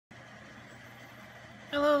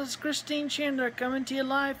Hello, this is Christine Chandler coming to you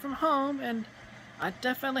live from home, and I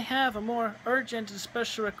definitely have a more urgent and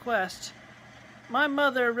special request. My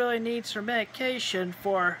mother really needs her medication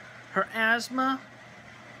for her asthma.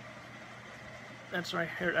 That's right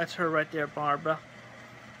here. That's her right there, Barbara.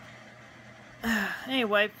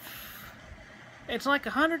 Anyway, it's like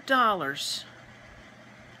 $100.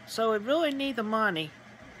 So we really need the money,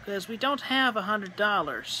 because we don't have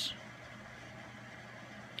 $100.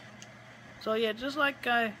 So yeah, just like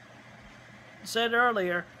I said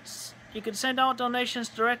earlier, you can send all donations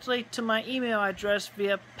directly to my email address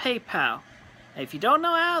via PayPal. And if you don't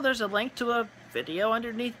know how, there's a link to a video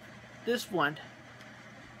underneath this one.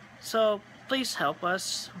 So please help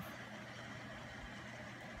us.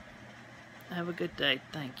 Have a good day.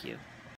 Thank you.